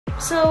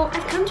So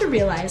I've come to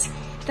realize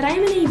that I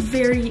am in a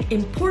very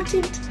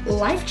important,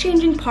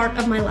 life-changing part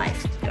of my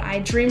life. I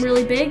dream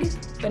really big,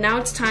 but now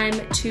it's time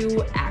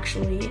to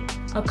actually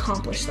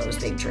accomplish those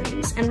big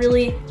dreams and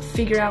really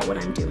figure out what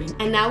I'm doing.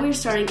 And now we're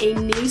starting a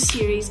new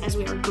series as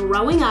we are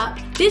growing up.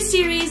 This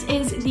series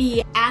is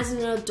the As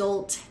an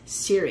Adult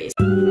series.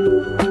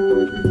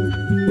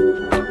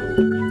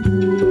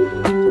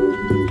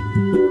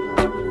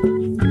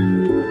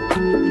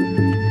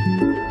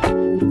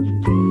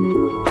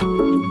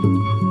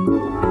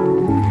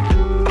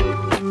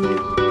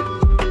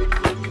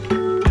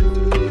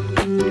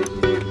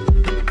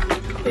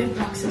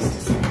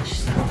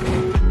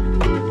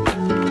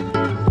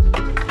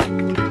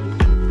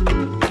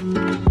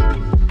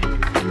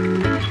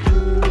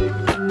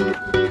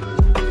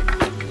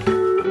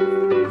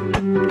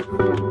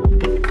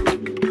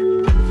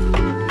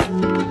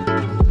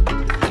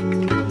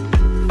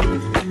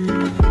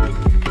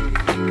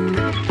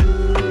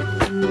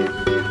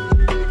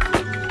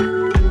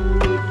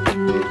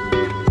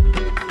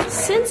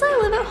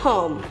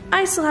 Home,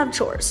 I still have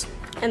chores,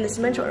 and this is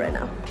my chore right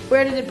now. We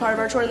already did part of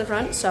our chore in the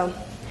front, so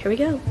here we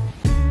go.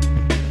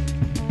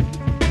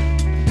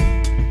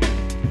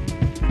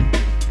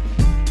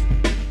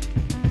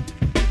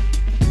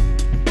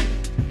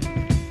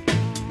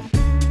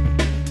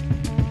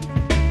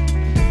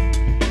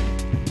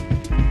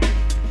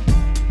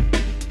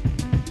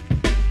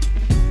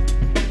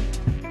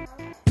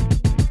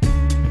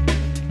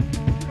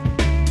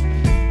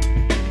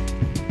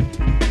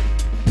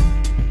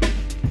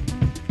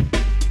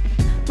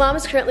 Mom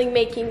is currently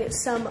making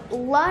some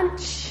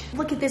lunch.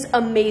 Look at this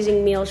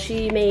amazing meal.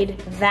 She made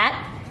that,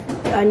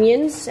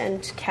 onions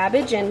and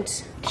cabbage and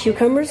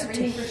cucumbers,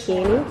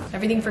 tahini.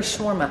 Everything for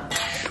shawarma.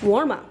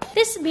 Shawarma.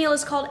 This meal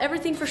is called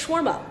Everything for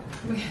Shawarma.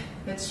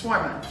 It's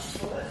shawarma.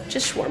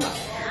 Just shawarma.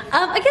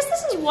 I guess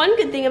this is one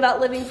good thing about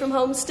living from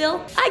home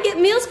still. I get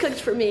meals cooked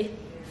for me.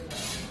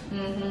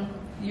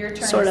 Mm-hmm. Your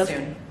turn sort of.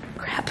 Soon.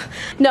 Crap.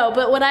 No,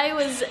 but when I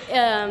was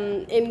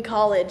in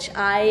college,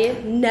 I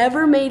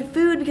never made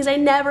food because I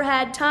never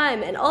had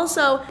time. And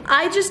also,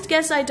 I just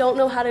guess I don't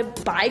know how to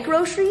buy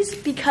groceries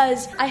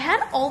because I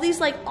had all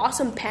these like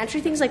awesome pantry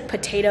things like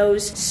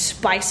potatoes,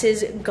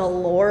 spices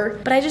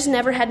galore, but I just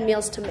never had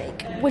meals to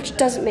make, which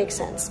doesn't make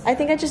sense. I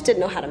think I just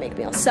didn't know how to make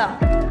meals, so.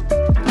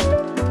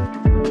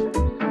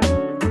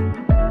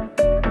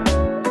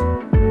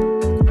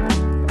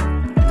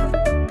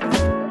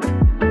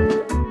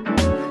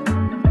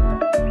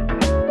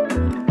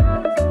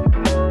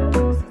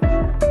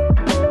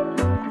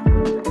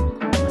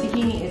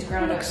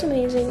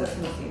 Amazing.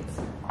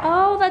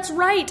 Oh, that's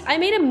right. I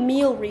made a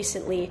meal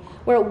recently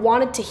where it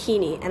wanted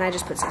tahini and I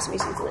just put sesame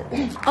seeds in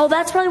it. Oh,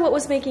 that's probably what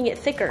was making it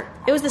thicker.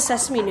 It was the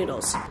sesame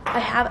noodles. I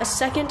have a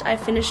second. I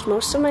finished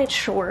most of my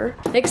chore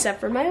except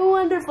for my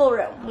wonderful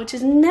room, which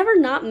is never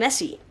not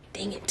messy.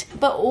 Dang it.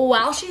 But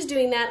while she's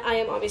doing that, I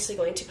am obviously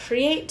going to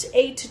create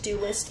a to-do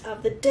list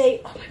of the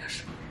day. Oh my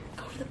gosh,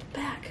 go to the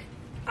back.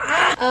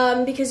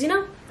 Because you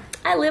know,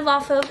 I live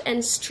off of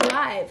and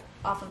strive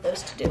off of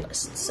those to-do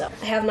lists. So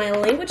I have my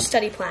language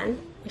study plan,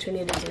 which we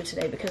need to do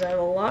today because I have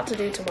a lot to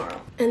do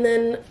tomorrow. And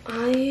then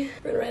I'm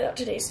gonna write out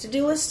today's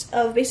to-do list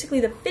of basically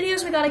the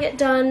videos we gotta get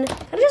done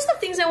and just the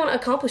things I wanna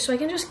accomplish so I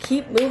can just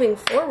keep moving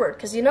forward.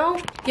 Cause you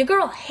know, your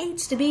girl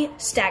hates to be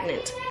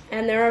stagnant.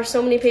 And there are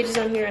so many pages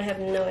on here, I have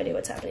no idea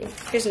what's happening.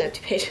 Here's an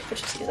empty page, we'll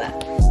just use that.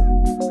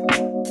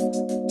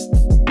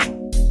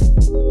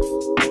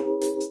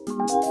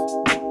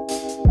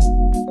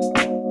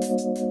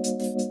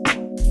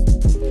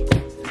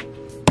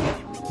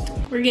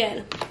 We're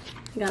good.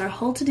 We got our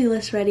whole to-do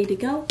list ready to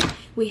go.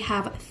 We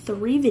have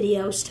 3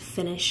 videos to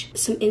finish,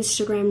 some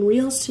Instagram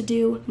reels to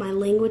do, my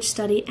language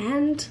study,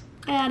 and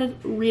I added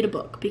read a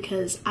book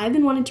because I've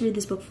been wanting to read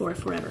this book for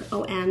forever.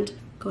 Oh, and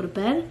go to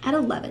bed at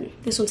 11.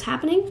 This one's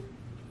happening,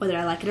 whether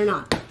I like it or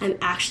not. I'm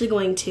actually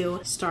going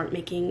to start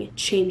making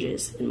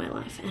changes in my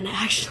life and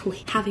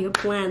actually having a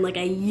plan like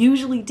I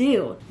usually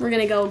do. We're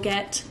gonna go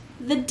get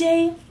the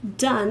day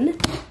done.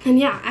 And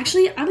yeah,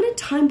 actually, I'm gonna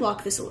time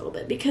block this a little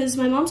bit because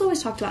my mom's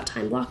always talked about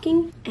time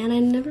blocking and I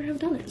never have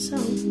done it, so.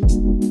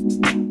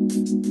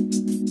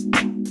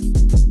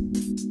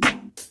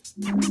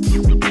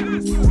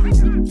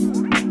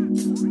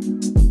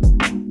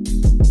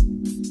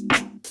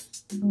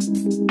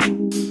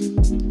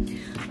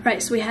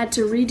 Alright, so we had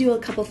to redo a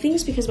couple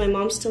things because my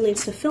mom still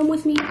needs to film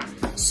with me.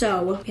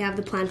 So we have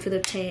the plan for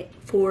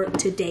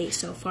today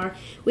so far.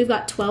 We've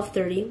got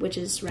 12:30, which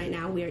is right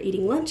now we are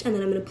eating lunch, and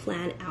then I'm gonna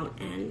plan out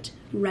and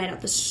write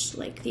out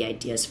the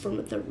ideas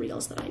from the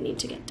reels that I need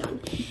to get done.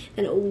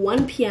 Then at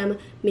 1 p.m.,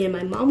 me and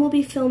my mom will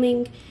be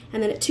filming,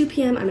 and then at 2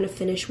 p.m., I'm gonna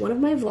finish one of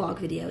my vlog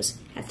videos.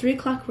 At 3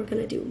 o'clock, we're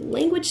gonna do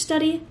language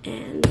study,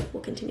 and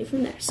we'll continue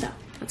from there. So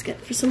let's get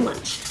for some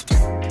lunch.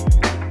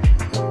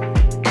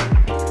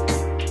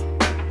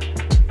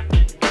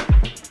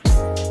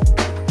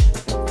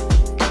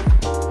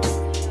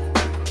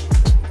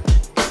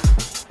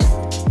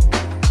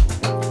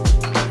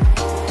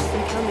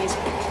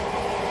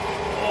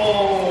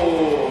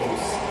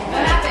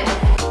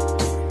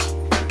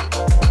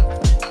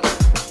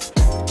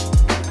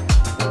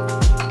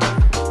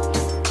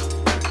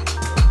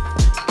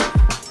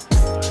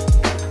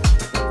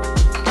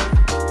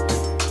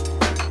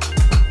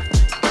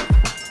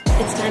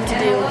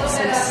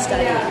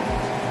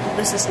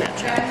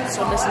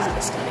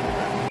 the study.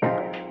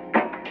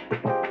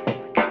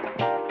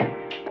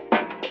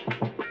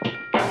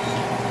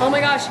 Oh my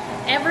gosh,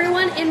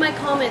 everyone in my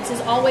comments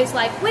is always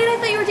like, wait, I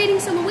thought you were dating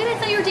someone, wait, I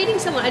thought you were dating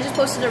someone. I just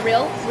posted a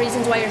reel,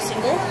 reasons why you're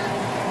single.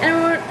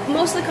 And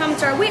most of the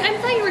comments are, wait, I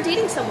thought you were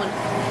dating someone.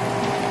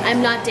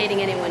 I'm not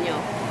dating anyone,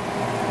 y'all.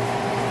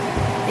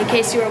 In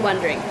case you were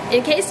wondering.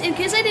 In case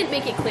I didn't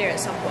make it clear at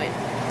some point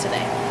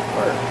today.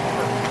 Or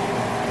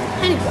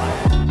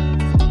anyway.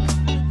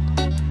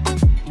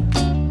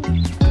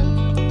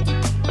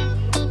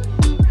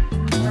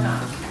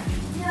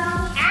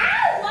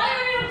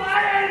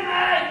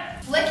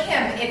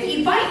 If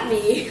he bite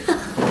me,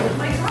 oh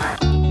my God.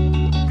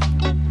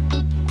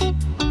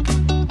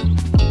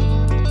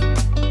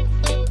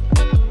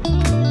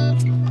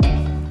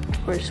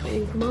 We're just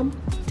waiting for Mom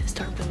to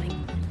start filming.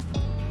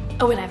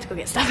 Oh, and I have to go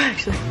get stuff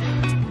actually.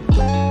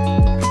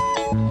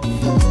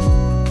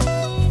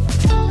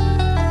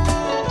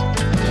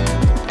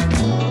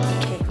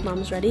 Okay,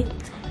 Mom's ready.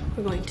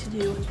 We're going to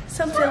do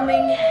some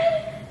filming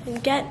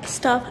and get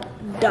stuff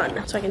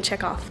done so I can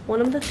check off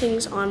one of the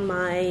things on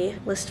my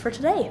list for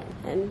today.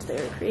 And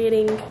they're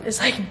creating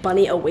this like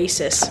bunny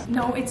oasis.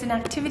 No, it's an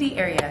activity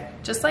area.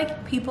 Just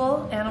like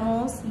people,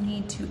 animals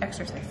need to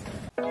exercise.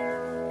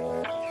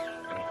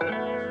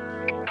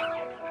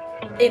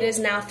 It is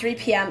now 3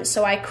 p.m.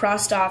 so I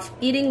crossed off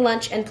eating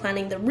lunch and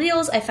planning the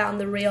reels. I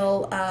found the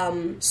real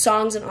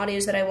songs and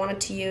audios that I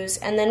wanted to use,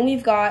 and then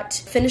we've got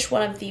finished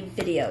one of the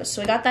videos.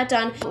 So I got that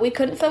done. We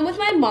couldn't film with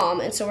my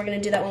mom, and so we're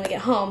gonna do that when we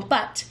get home.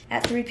 But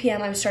at 3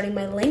 p.m. I'm starting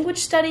my language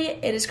study.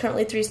 It is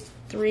currently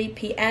 3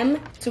 p.m.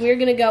 So we're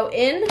gonna go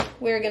in,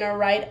 we're gonna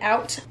write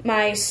out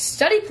my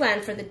study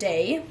plan for the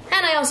day.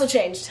 And I also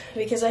changed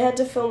because I had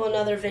to film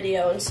another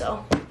video, and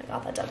so I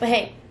got that done. But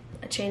hey,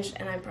 I changed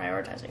and I'm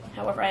prioritizing.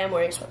 However, I am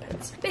wearing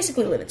sweatpants.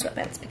 Basically live in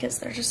sweatpants because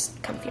they're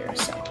just comfier,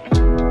 so.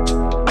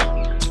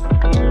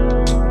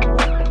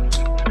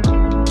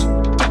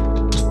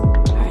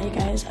 Alright, you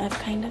guys, I've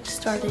kind of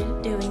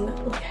started doing,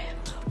 look, I have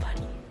a little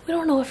bunny. We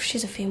don't know if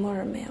she's a female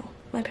or a male.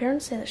 My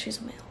parents say that she's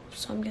a male,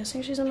 so I'm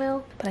guessing she's a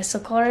male, but I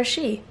still call her a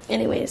she.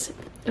 Anyways,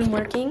 I'm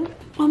working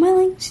on my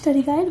language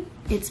study guide.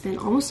 It's been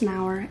almost an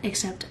hour,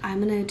 except I'm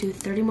gonna do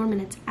 30 more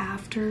minutes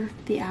after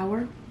the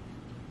hour.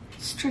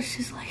 Stretch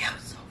his leg out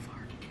so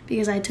far.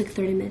 Because I took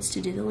 30 minutes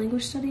to do the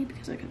language study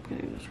because I kept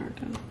getting this hard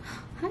time.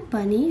 Hi,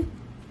 bunny.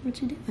 What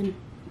you doing?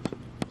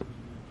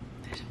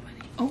 There's a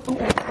bunny. Oh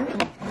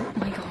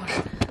my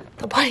gosh.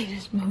 The bunny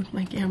just moved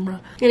my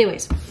camera.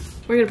 Anyways,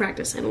 we're gonna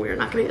practice and we're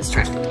not gonna get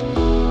distracted.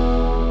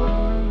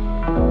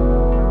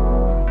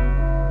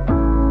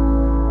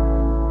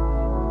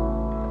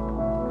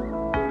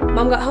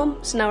 Mom got home,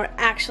 so now we're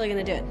actually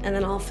gonna do it, and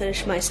then I'll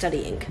finish my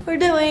studying. We're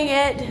doing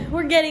it,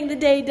 we're getting the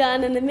day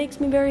done, and it makes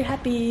me very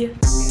happy.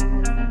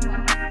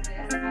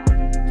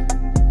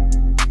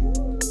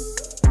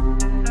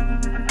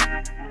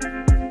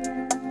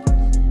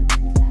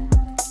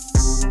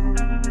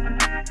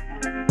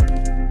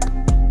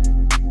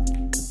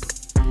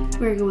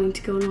 We're going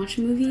to go and watch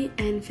a movie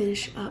and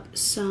finish up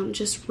some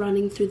just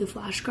running through the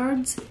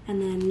flashcards, and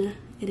then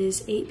it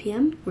is 8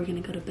 p.m. We're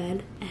gonna go to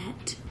bed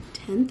at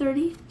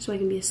 10:30 so I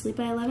can be asleep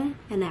by 11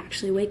 and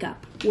actually wake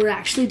up. We're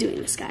actually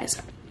doing this, guys.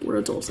 We're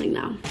adulting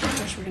now.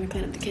 First, we're gonna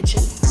clean up the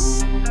kitchen.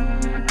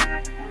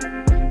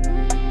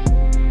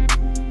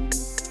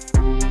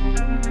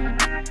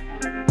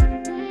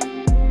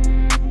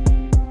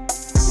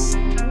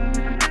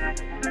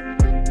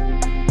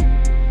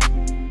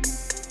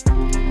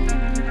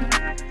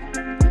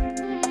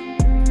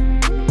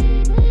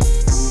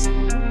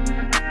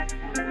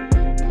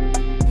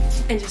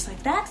 And just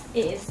like that,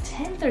 it is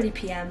 10:30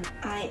 p.m.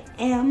 I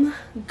am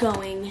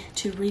going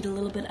to read a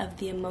little bit of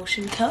The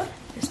Emotion Code,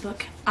 this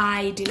book.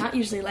 I do not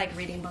usually like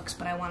reading books,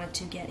 but I wanted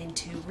to get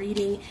into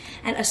reading,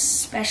 and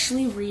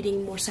especially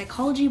reading more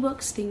psychology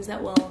books, things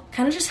that will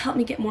kind of just help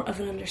me get more of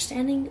an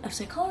understanding of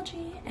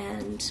psychology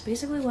and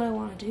basically what I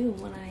want to do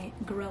when I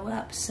grow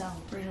up. So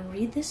we're gonna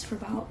read this for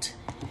about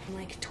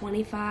like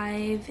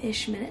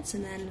 25-ish minutes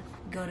and then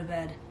go to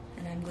bed.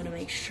 And I'm gonna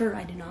make sure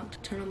I do not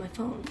turn on my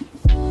phone.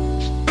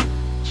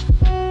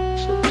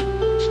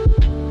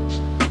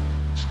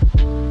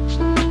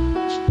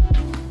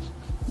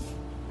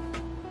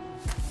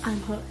 I'm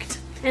hooked.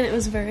 And it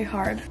was very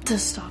hard to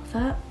stop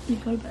that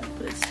and go to bed,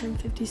 but it's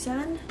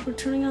 10:57. We're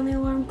turning on the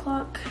alarm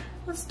clock.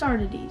 Let's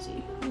start it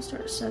easy. We'll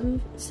start at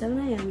 7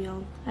 a.m.,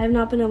 y'all. I have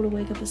not been able to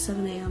wake up at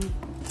 7 a.m.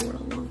 for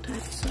a long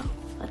time, so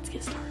let's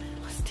get started.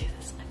 Let's do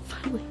this. I'm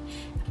finally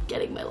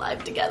getting my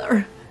life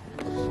together.